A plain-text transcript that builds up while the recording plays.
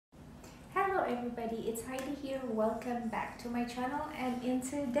everybody, it's Heidi here. Welcome back to my channel, and in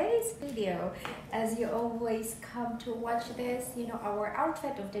today's video, as you always come to watch this, our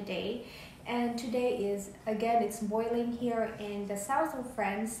outfit of the day. And today is, again, it's boiling here in the south of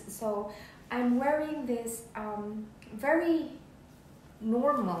France, so I'm wearing this very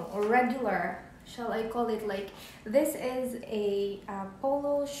normal or regular, shall I call it, like this is a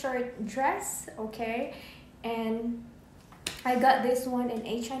polo shirt dress, okay? And I got this one in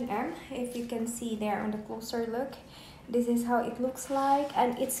H&M. If you can see there on the closer look, this is how it looks like,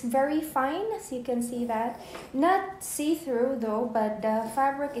 and it's very fine, as you can see that. Not see-through though, but the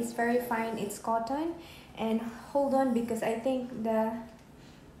fabric is very fine. It's cotton. And hold on, because I think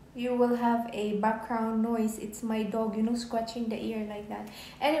you will have a background noise. It's my dog, scratching the ear like that.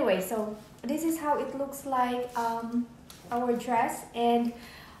 Anyway, so this is how it looks like, our dress. And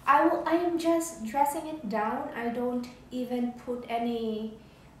I am just dressing it down. I don't even put any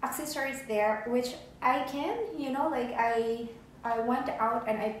accessories there, which I can, like I went out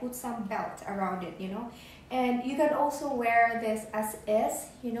and I put some belt around it, and you can also wear this as is,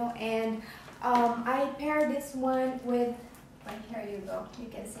 and I pair this one with, like, here you go, you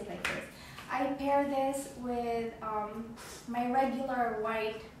can see like this. I pair this with my regular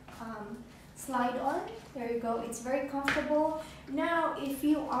white slide on. There you go. It's very comfortable. Now if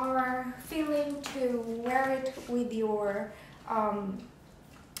you are feeling to wear it with your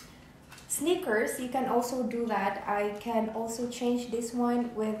sneakers, you can also do that. I can also change this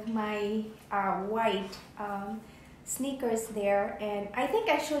one with my white sneakers there, and I think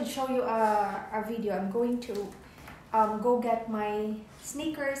I should show you a video. I'm going to go get my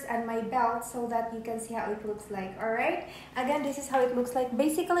sneakers and my belt so that you can see how it looks like. All right, again, this is how it looks like.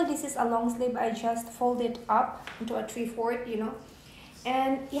 Basically, this is a long sleeve. I just fold it up into a 3/4,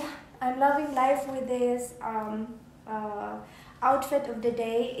 and yeah, I'm loving life with this outfit of the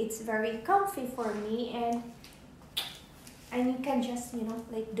day. It's very comfy for me, and you can just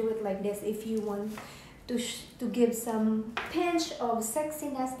like do it like this. If you want to give some pinch of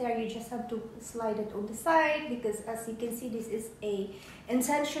sexiness there, you just have to slide it on the side, because as you can see, this is a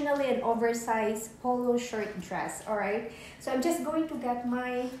intentionally an oversized polo shirt dress. All right, so I'm just going to get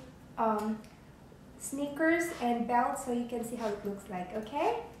my sneakers and belt so you can see how it looks like.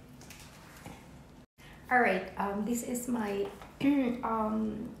 Okay, all right, this is my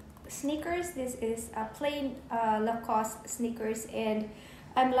sneakers. This is a plain Lacoste sneakers, and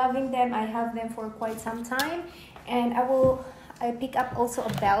I'm loving them. I have them for quite some time, and I pick up also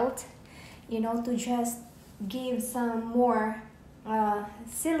a belt, to just give some more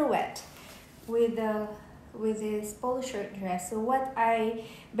silhouette with this polo shirt dress. So what I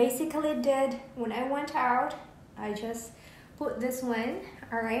basically did when I went out, I just put this one,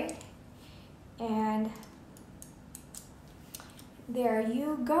 all right, and there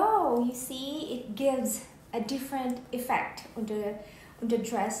you go. You see, it gives a different effect on the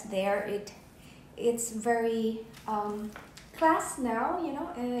dress there. It's very class now,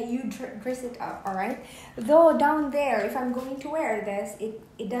 you dress it up. All right, though down there, if I'm going to wear this,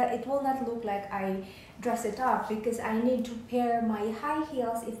 it will not look like I dress it up, because I need to pair my high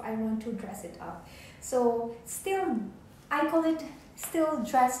heels if I want to dress it up. So still, I call it still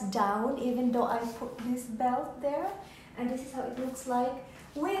dress down, even though I put this belt there. And this is how it looks like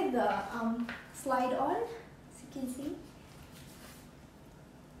with the slide on, as you can see.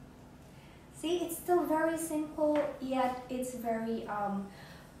 See, it's still very simple, yet it's very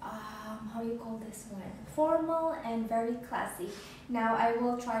how you call this one, formal and very classy. Now I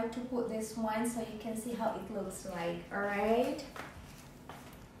will try to put this one so you can see how it looks like. All right,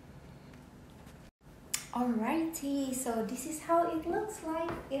 alrighty, so this is how it looks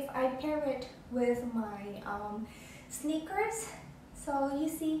like if I pair it with my sneakers. So you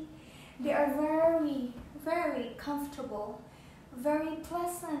see, they are very, very comfortable, very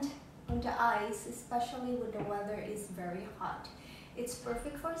pleasant on the eyes, especially when the weather is very hot. It's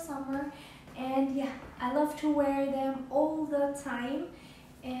perfect for summer, and yeah, I love to wear them all the time,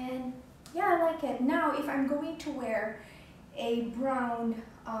 and yeah, I like it. Now if I'm going to wear a brown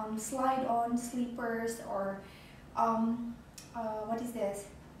slide-on slippers, or what is this,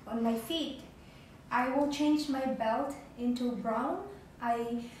 on my feet, I will change my belt into brown.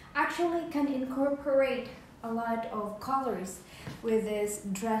 I actually can incorporate a lot of colors with this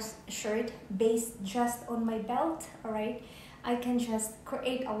dress shirt based just on my belt. All right, I can just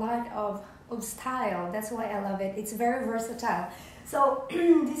create a lot of style. That's why I love it. It's very versatile. So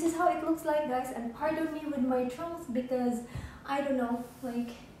this is how it looks like, guys, and pardon me with my throat, because I don't know,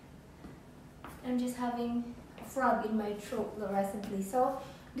 like, I'm just having a frog in my throat recently. So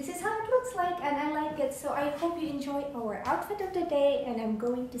this is how it looks like, and I like it. So I hope you enjoy our outfit of the day, and I'm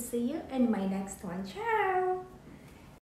going to see you in my next one. Ciao!